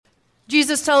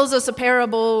Jesus tells us a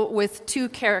parable with two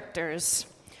characters.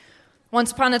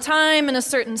 Once upon a time, in a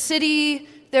certain city,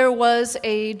 there was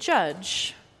a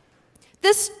judge.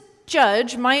 This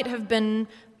judge might have been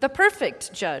the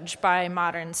perfect judge by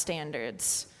modern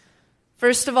standards.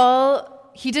 First of all,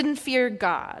 he didn't fear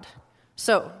God.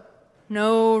 So,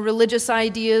 no religious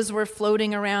ideas were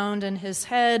floating around in his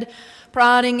head,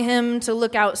 prodding him to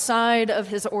look outside of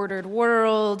his ordered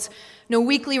world. No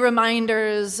weekly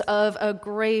reminders of a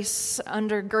grace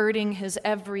undergirding his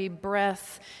every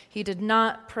breath. He did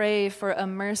not pray for a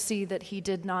mercy that he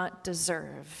did not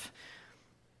deserve.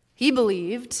 He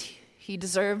believed he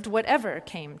deserved whatever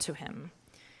came to him,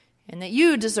 and that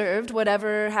you deserved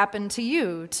whatever happened to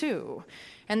you, too,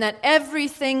 and that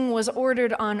everything was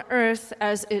ordered on earth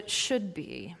as it should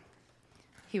be.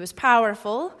 He was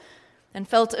powerful and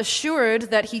felt assured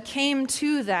that he came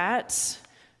to that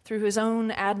through his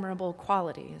own admirable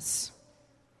qualities.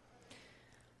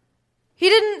 He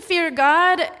didn't fear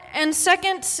God, and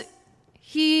second,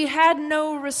 he had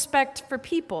no respect for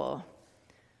people.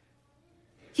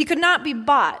 He could not be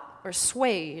bought or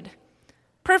swayed.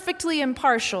 Perfectly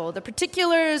impartial, the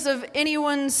particulars of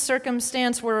anyone's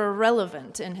circumstance were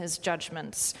irrelevant in his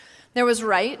judgments. There was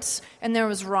right, and there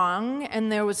was wrong,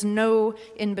 and there was no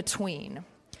in-between.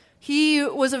 He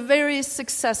was a very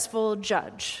successful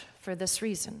judge for this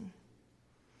reason.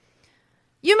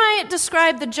 You might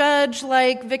describe the judge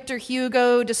like Victor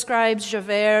Hugo describes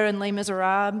Javert in Les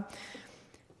Miserables.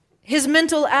 His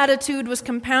mental attitude was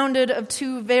compounded of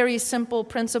two very simple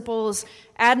principles,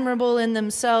 admirable in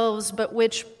themselves, but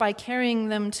which, by carrying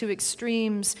them to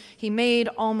extremes, he made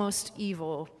almost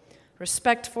evil: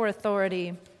 respect for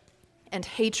authority and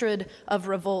hatred of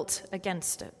revolt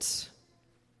against it.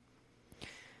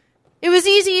 It was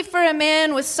easy for a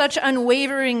man with such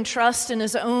unwavering trust in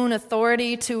his own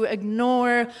authority to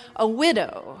ignore a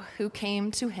widow who came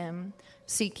to him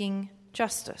seeking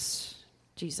justice,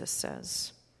 Jesus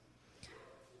says.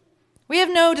 We have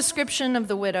no description of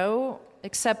the widow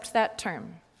except that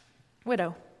term,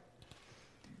 widow.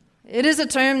 It is a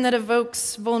term that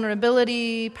evokes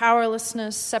vulnerability,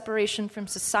 powerlessness, separation from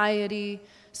society,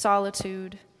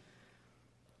 solitude.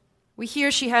 We hear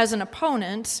she has an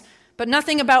opponent, but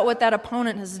nothing about what that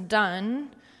opponent has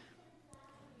done.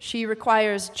 She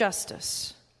requires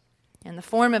justice. And the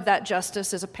form of that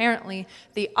justice is apparently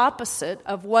the opposite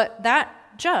of what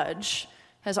that judge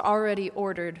has already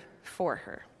ordered for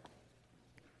her.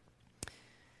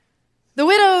 The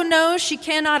widow knows she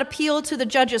cannot appeal to the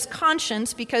judge's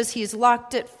conscience because he's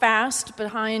locked it fast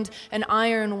behind an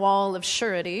iron wall of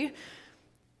surety.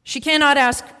 She cannot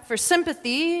ask for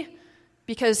sympathy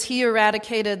because he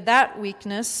eradicated that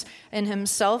weakness in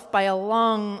himself by a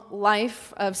long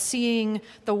life of seeing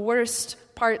the worst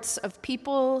parts of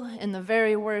people in the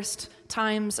very worst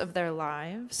times of their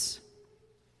lives.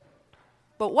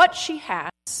 But what she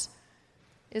has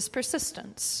is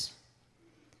persistence.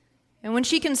 And when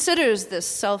she considers this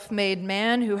self-made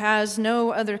man who has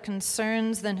no other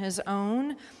concerns than his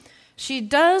own, she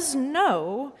does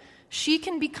know she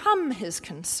can become his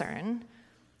concern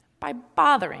by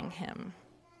bothering him.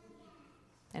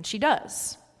 And she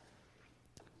does.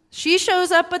 She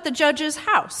shows up at the judge's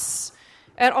house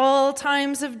at all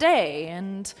times of day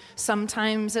and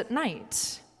sometimes at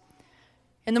night.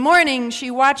 In the morning,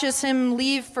 she watches him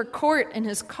leave for court in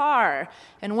his car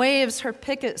and waves her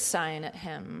picket sign at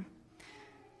him.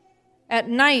 At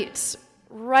night,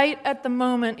 right at the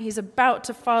moment he's about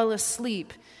to fall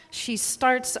asleep, she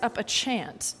starts up a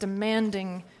chant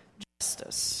demanding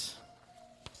justice.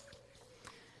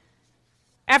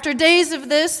 After days of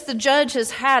this, the judge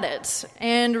has had it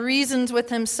and reasons with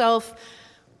himself,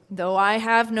 though I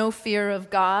have no fear of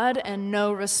God and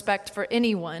no respect for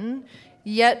anyone,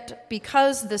 yet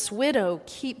because this widow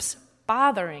keeps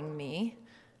bothering me,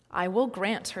 I will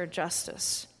grant her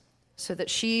justice, so that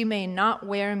she may not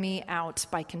wear me out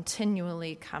by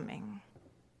continually coming.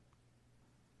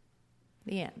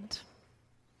 The end.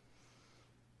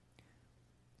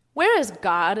 Where is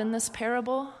God in this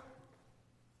parable?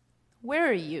 Where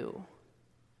are you?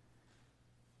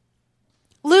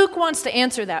 Luke wants to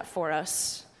answer that for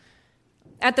us.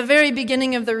 At the very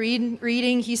beginning of the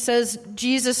reading, he says,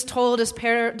 Jesus told his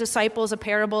disciples a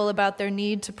parable about their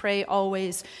need to pray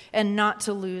always and not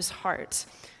to lose heart.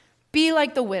 Be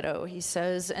like the widow, he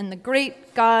says, and the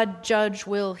great God judge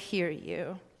will hear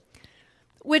you.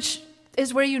 Which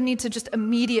is where you need to just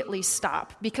immediately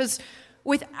stop, because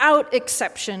without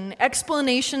exception,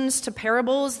 explanations to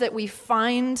parables that we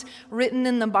find written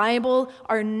in the Bible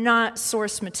are not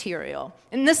source material.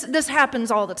 And this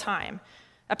happens all the time.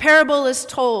 A parable is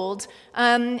told,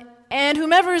 and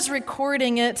whomever is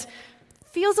recording it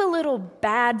feels a little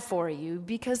bad for you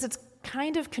because it's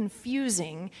kind of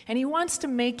confusing, and he wants to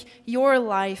make your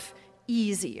life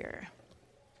easier.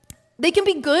 They can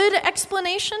be good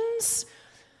explanations,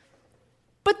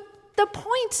 but the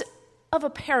point of a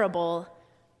parable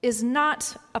is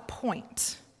not a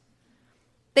point.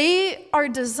 They are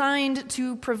designed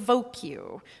to provoke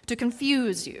you, to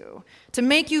confuse you, to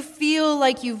make you feel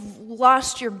like you've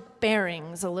lost your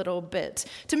bearings a little bit,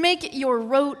 to make your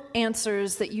rote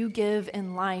answers that you give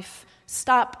in life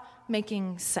stop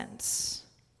making sense.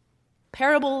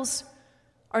 Parables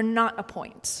are not a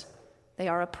point. They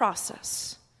are a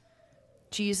process.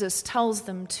 Jesus tells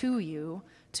them to you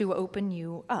to open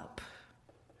you up.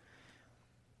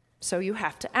 So you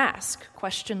have to ask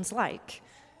questions like,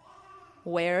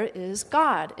 where is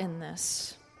God in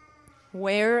this?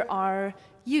 Where are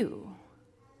you?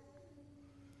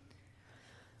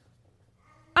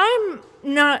 I'm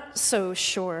not so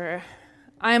sure.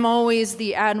 I'm always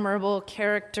the admirable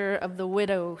character of the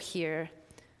widow here,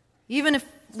 even if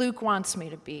Luke wants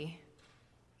me to be,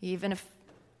 even if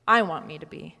I want me to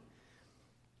be.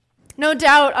 No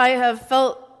doubt I have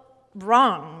felt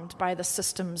wronged by the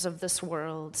systems of this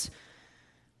world.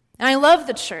 And I love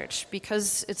the church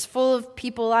because it's full of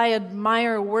people I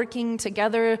admire working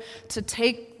together to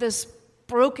take this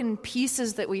broken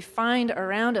pieces that we find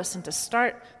around us and to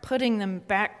start putting them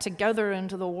back together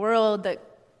into the world that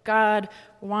God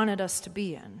wanted us to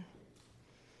be in.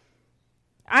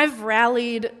 I've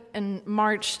rallied and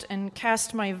marched and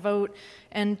cast my vote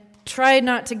and tried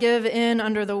not to give in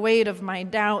under the weight of my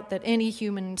doubt that any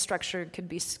human structure could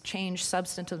be changed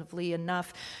substantively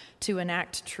enough to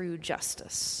enact true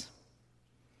justice.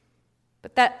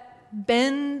 But that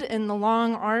bend in the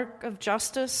long arc of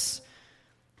justice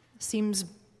seems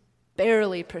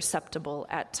barely perceptible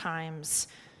at times,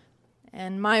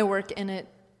 and my work in it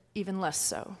even less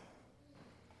so.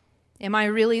 Am I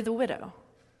really the widow?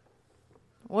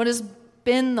 What has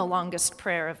been the longest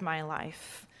prayer of my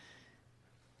life?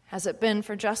 Has it been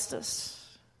for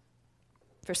justice?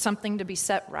 For something to be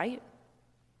set right?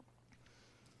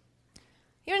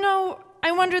 You know,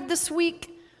 I wondered this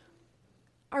week,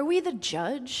 are we the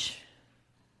judge?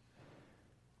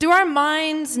 Do our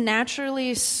minds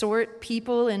naturally sort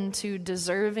people into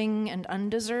deserving and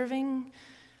undeserving?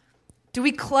 Do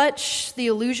we clutch the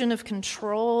illusion of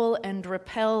control and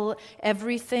repel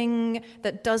everything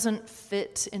that doesn't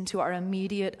fit into our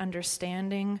immediate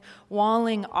understanding,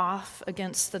 walling off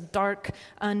against the dark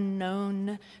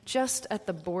unknown just at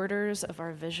the borders of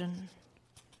our vision?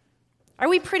 Are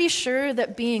we pretty sure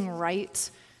that being right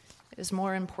is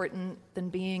more important than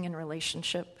being in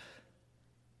relationship?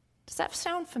 Does that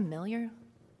sound familiar?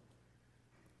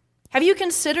 Have you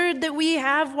considered that we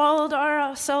have walled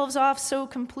ourselves off so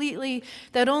completely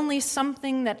that only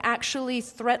something that actually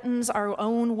threatens our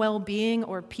own well-being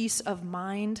or peace of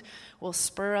mind will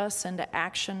spur us into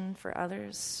action for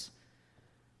others?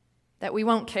 That we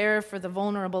won't care for the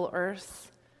vulnerable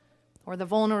earth or the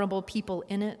vulnerable people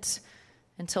in it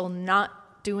until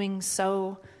not doing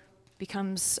so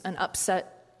becomes an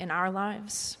upset in our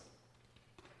lives?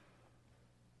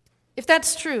 If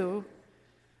that's true,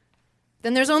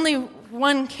 then there's only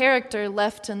one character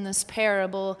left in this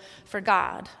parable for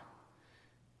God: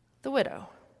 the widow.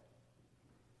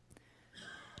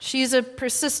 She's a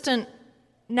persistent,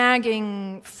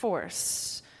 nagging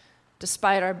force,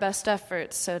 despite our best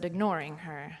efforts at ignoring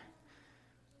her.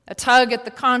 A tug at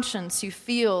the conscience you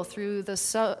feel through the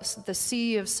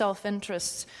sea of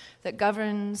self-interest that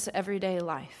governs everyday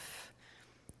life.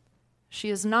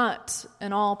 She is not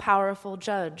an all-powerful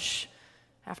judge,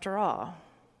 after all,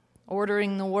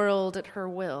 ordering the world at her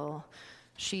will.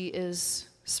 She is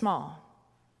small,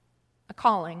 a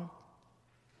calling,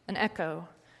 an echo,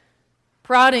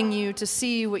 prodding you to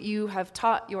see what you have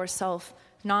taught yourself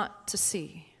not to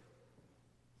see.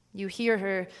 You hear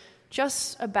her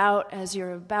just about as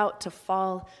you're about to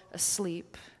fall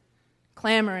asleep,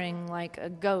 clamoring like a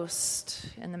ghost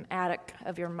in the attic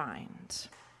of your mind.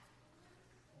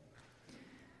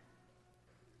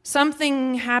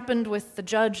 Something happened with the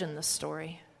judge in the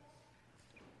story.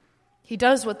 He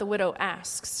does what the widow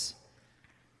asks.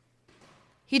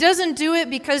 He doesn't do it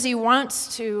because he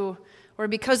wants to or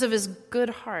because of his good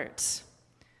heart.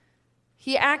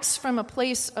 He acts from a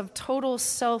place of total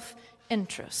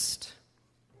self-interest.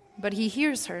 But he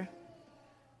hears her,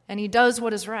 and he does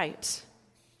what is right.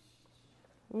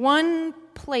 One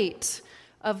plate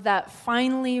of that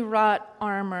finely wrought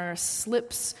armor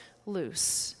slips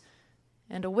loose,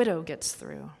 and a widow gets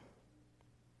through.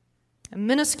 A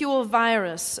minuscule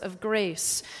virus of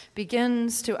grace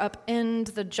begins to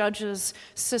upend the judge's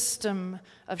system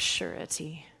of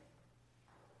surety.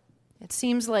 It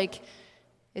seems like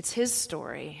It's his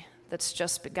story that's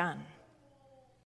just begun.